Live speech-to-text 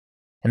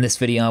In this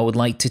video, I would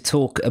like to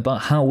talk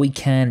about how we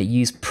can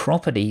use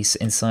properties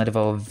inside of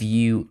our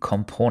Vue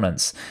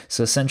components.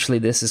 So essentially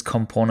this is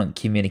component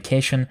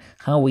communication,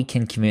 how we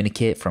can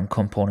communicate from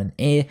component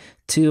A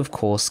to, of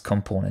course,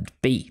 component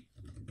B.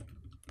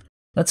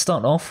 Let's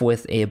start off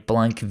with a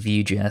blank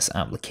Vue.js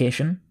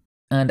application.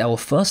 And our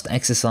first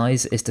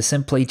exercise is to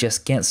simply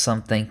just get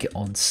something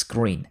on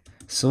screen.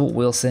 So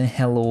we'll say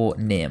hello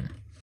name.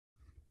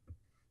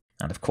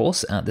 And of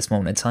course, at this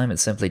moment in time,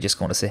 it's simply just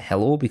going to say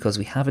hello because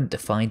we haven't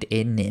defined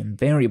a name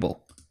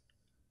variable.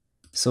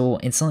 So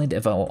inside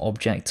of our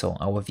object or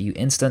our Vue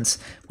instance,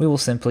 we will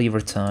simply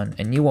return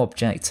a new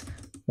object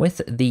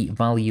with the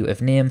value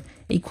of name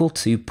equal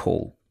to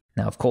Paul.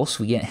 Now, of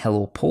course, we get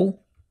hello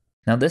Paul.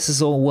 Now, this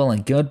is all well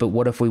and good, but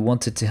what if we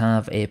wanted to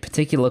have a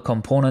particular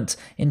component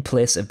in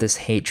place of this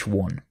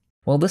h1?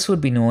 Well, this would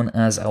be known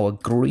as our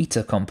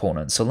greeter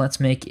component. So let's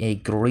make a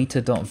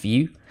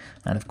greeter.vue.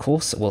 And of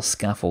course, we'll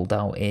scaffold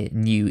out a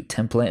new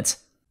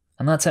template.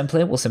 And that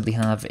template will simply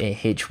have a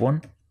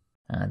h1.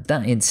 And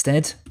that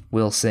instead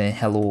will say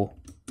hello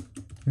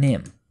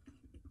name.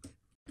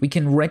 We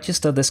can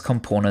register this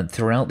component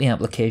throughout the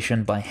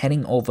application by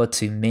heading over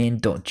to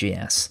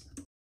main.js.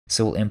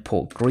 So we'll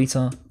import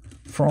greeter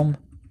from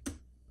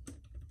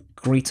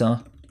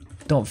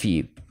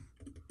greeter.vue.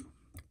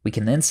 We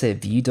can then say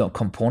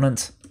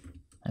vue.component.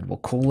 And we'll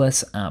call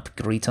this app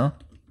greeter,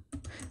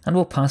 and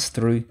we'll pass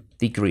through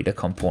the greeter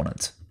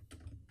component.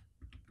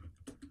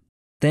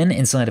 Then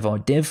inside of our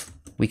div,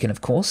 we can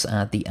of course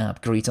add the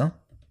app greeter.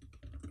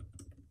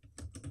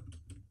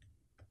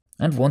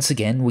 And once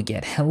again, we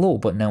get hello,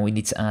 but now we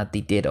need to add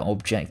the data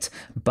object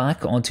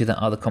back onto that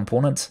other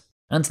component.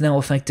 And now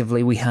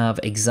effectively we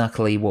have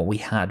exactly what we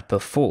had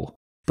before.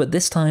 But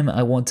this time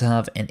I want to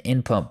have an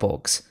input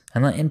box.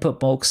 And that input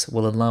box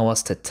will allow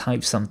us to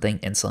type something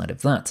inside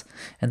of that.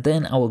 And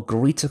then our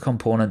greeter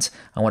component,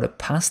 I want to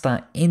pass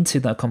that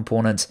into that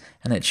component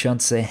and it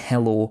should say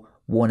hello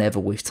whenever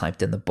we've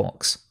typed in the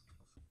box.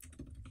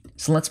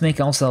 So let's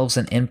make ourselves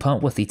an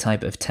input with the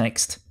type of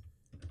text.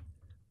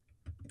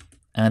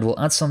 And we'll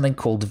add something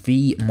called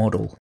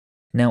vModel.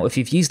 Now, if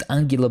you've used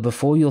Angular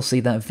before, you'll see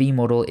that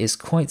vModel is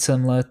quite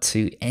similar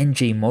to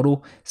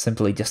ngModel,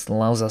 simply just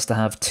allows us to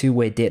have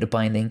two-way data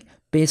binding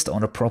based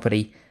on a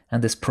property,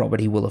 and this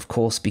property will of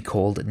course be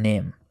called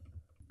name.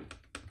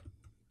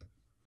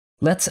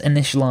 Let's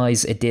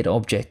initialize a data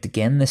object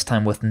again, this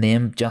time with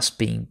name just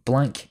being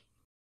blank.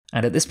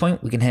 And at this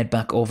point, we can head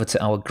back over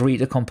to our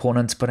greeter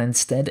component, but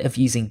instead of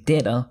using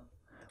data,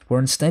 we're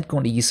instead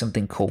going to use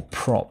something called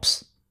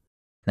props.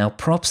 Now,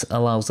 props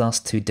allows us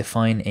to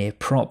define a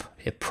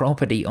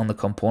property on the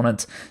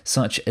component,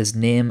 such as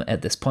name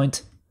at this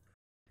point.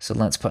 So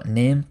let's put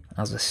name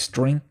as a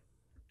string.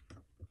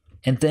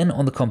 And then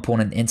on the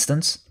component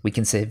instance, we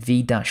can say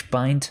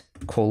v-bind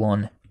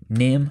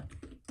 :name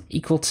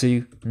equal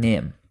to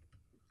name.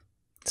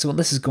 So what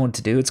this is going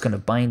to do, it's going to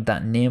bind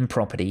that name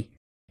property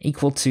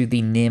equal to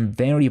the name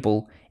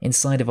variable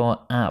inside of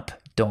our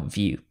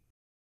app.vue.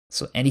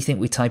 So anything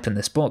we type in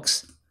this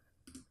box,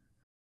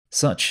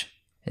 such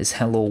as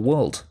hello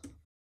world.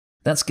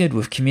 That's good,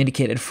 we've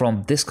communicated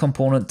from this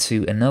component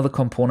to another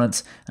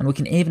component, and we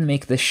can even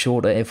make this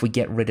shorter if we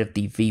get rid of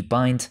the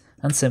v-bind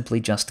and simply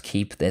just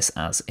keep this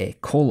as a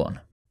colon.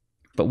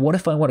 But what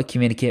if I want to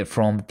communicate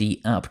from the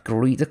app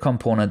greeter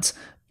component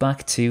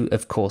back to,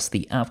 of course,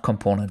 the app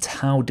component?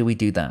 How do we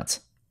do that?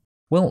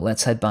 Well,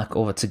 let's head back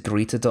over to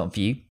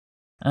greeter.vue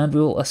and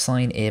we'll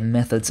assign a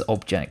methods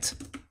object.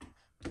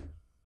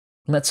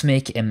 Let's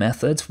make a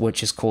method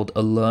which is called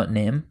alert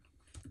name.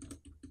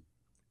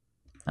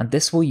 And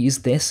this will use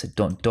this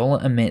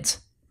 $emit.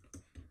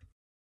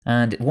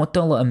 And what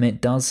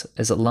 $emit does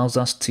is it allows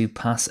us to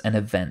pass an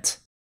event.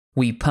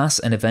 We pass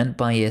an event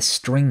by a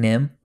string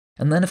name,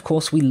 and then of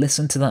course we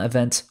listen to that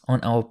event on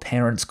our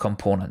parent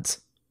component.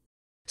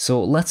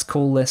 So let's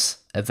call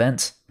this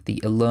event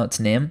the alert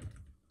name.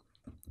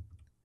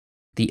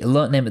 The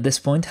alert name at this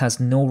point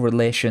has no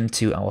relation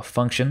to our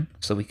function,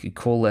 so we could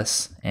call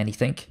this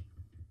anything.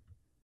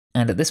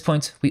 And at this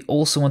point, we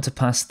also want to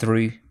pass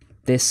through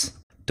this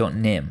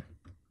 .name.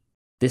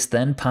 This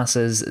then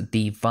passes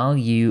the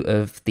value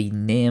of the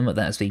name that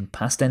has been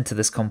passed into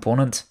this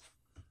component,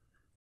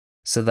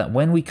 so that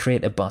when we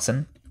create a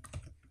button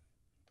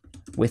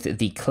with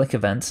the click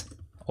event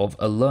of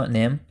alert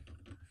name,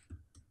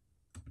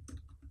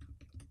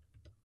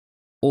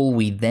 all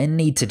we then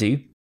need to do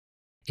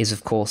is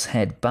of course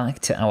head back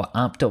to our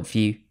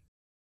app.vue,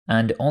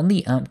 and on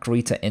the app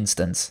greeter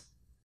instance,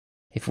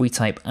 if we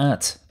type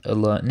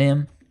 @alert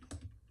name,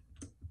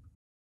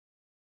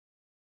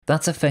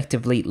 that's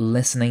effectively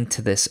listening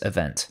to this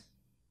event.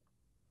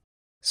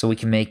 So we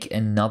can make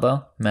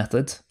another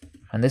method,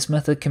 and this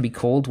method can be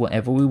called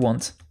whatever we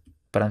want,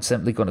 but I'm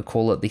simply going to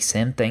call it the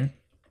same thing.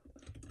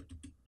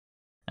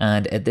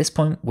 And at this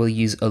point, we'll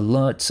use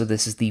alert, so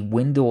this is the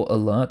window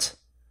alert,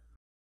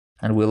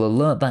 and we'll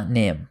alert that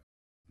name.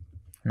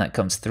 And that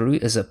comes through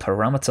as a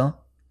parameter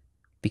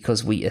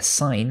because we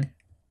assign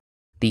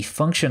the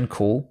function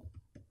call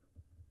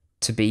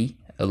to be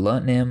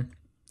alert name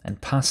and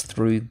pass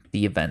through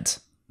the event.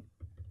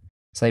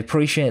 So I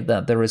appreciate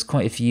that there is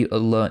quite a few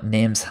alert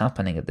names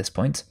happening at this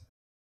point,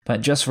 but I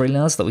just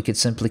realized that we could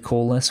simply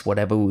call this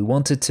whatever we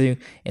wanted to.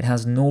 It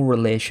has no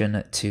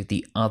relation to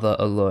the other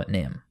alert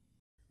name.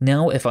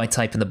 Now if I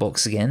type in the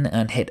box again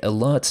and hit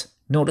alert,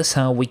 notice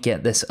how we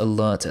get this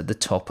alert at the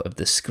top of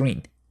the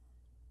screen.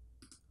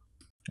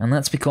 And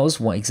that's because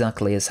what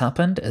exactly has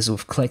happened is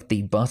we've clicked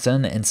the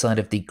button inside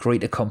of the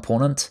greater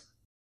component,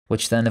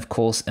 which then of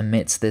course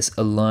emits this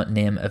alert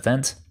name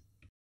event.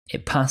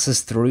 It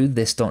passes through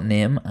this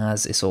 .name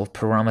as a sort of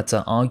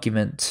parameter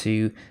argument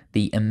to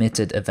the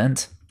emitted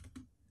event.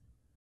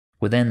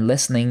 We're then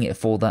listening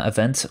for that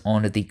event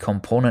on the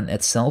component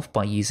itself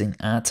by using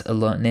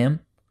 @alertName.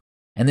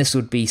 And this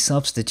would be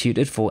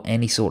substituted for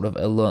any sort of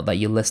alert that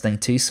you're listening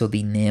to, so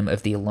the name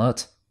of the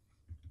alert.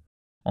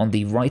 On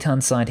the right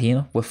hand side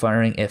here, we're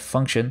firing a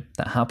function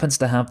that happens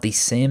to have the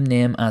same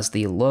name as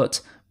the alert,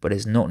 but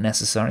is not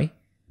necessary.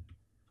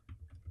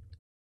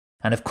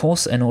 And of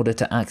course, in order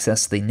to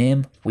access the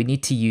name, we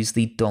need to use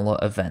the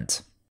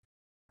 $event.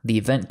 The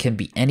event can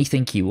be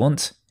anything you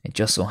want, it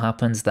just so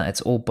happens that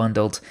it's all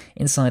bundled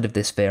inside of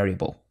this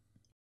variable.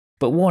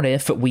 But what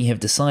if we have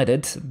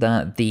decided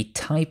that the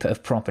type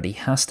of property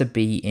has to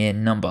be a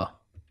number?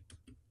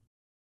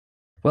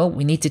 Well,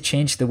 we need to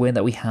change the way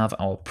that we have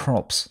our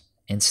props.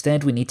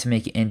 Instead, we need to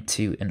make it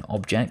into an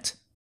object.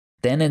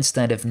 Then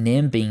instead of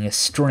name being a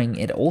string,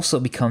 it also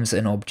becomes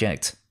an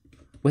object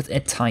with a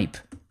type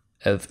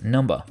of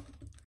number.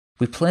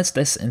 We place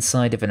this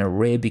inside of an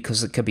array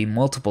because it could be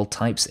multiple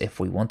types if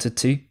we wanted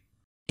to.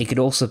 It could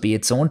also be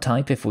its own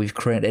type if we've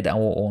created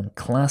our own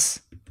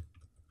class.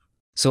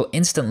 So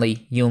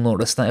instantly, you'll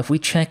notice that if we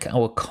check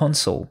our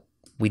console,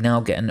 we now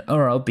get an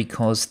error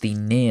because the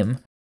name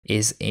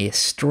is a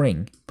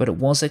string, but it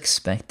was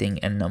expecting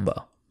a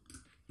number.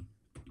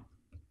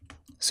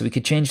 So we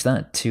could change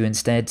that to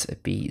instead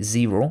be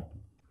 0.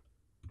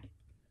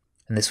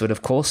 And this would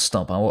of course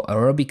stop our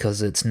error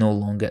because it's no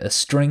longer a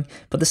string,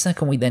 but the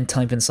second we then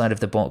type inside of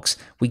the box,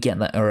 we get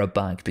that error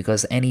back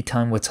because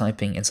anytime we're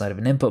typing inside of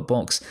an input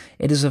box,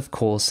 it is of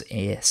course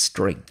a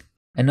string.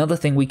 Another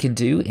thing we can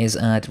do is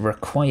add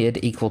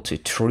required equal to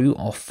true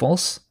or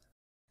false.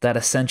 That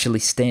essentially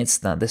states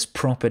that this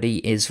property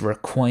is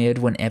required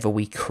whenever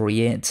we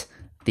create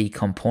the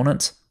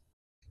component.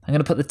 I'm going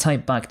to put the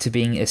type back to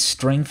being a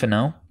string for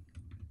now.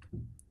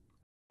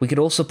 We could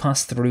also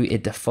pass through a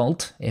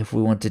default if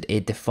we wanted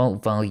a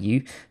default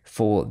value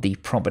for the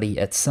property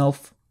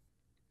itself.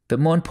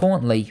 But more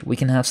importantly, we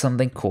can have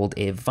something called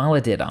a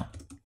validator.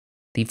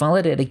 The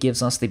validator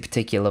gives us the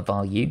particular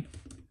value,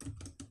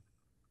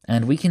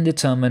 and we can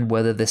determine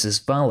whether this is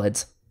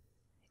valid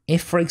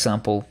if, for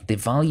example, the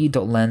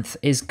value.length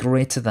is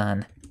greater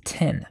than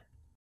 10.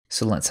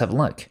 So let's have a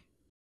look.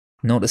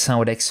 Notice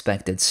how it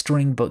expected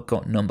string but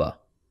got number.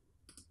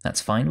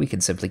 That's fine, we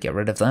can simply get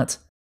rid of that.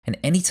 And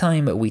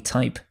anytime we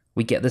type,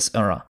 we get this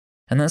error.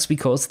 And that's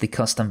because the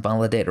custom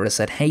validator has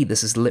said, hey,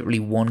 this is literally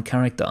one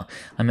character.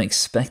 I'm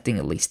expecting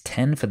at least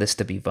 10 for this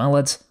to be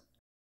valid.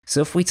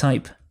 So if we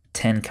type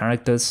 10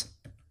 characters,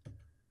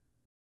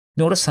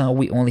 notice how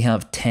we only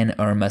have 10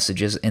 error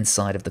messages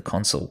inside of the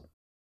console.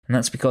 And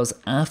that's because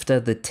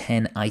after the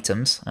 10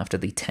 items, after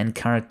the 10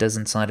 characters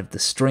inside of the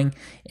string,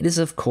 it is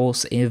of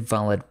course a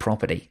valid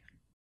property.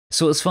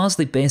 So as far as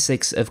the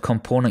basics of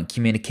component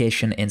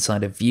communication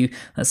inside of Vue,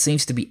 that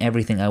seems to be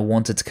everything I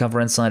wanted to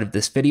cover inside of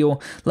this video.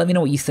 Let me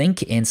know what you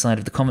think inside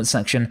of the comment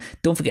section.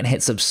 Don't forget to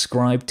hit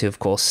subscribe to of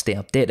course stay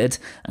updated,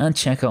 and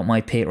check out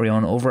my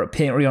Patreon over at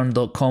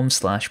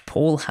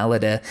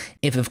patreon.com/PaulHalliday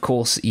if of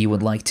course you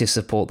would like to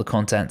support the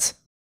content.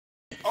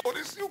 Oh,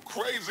 this you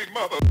crazy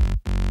mother.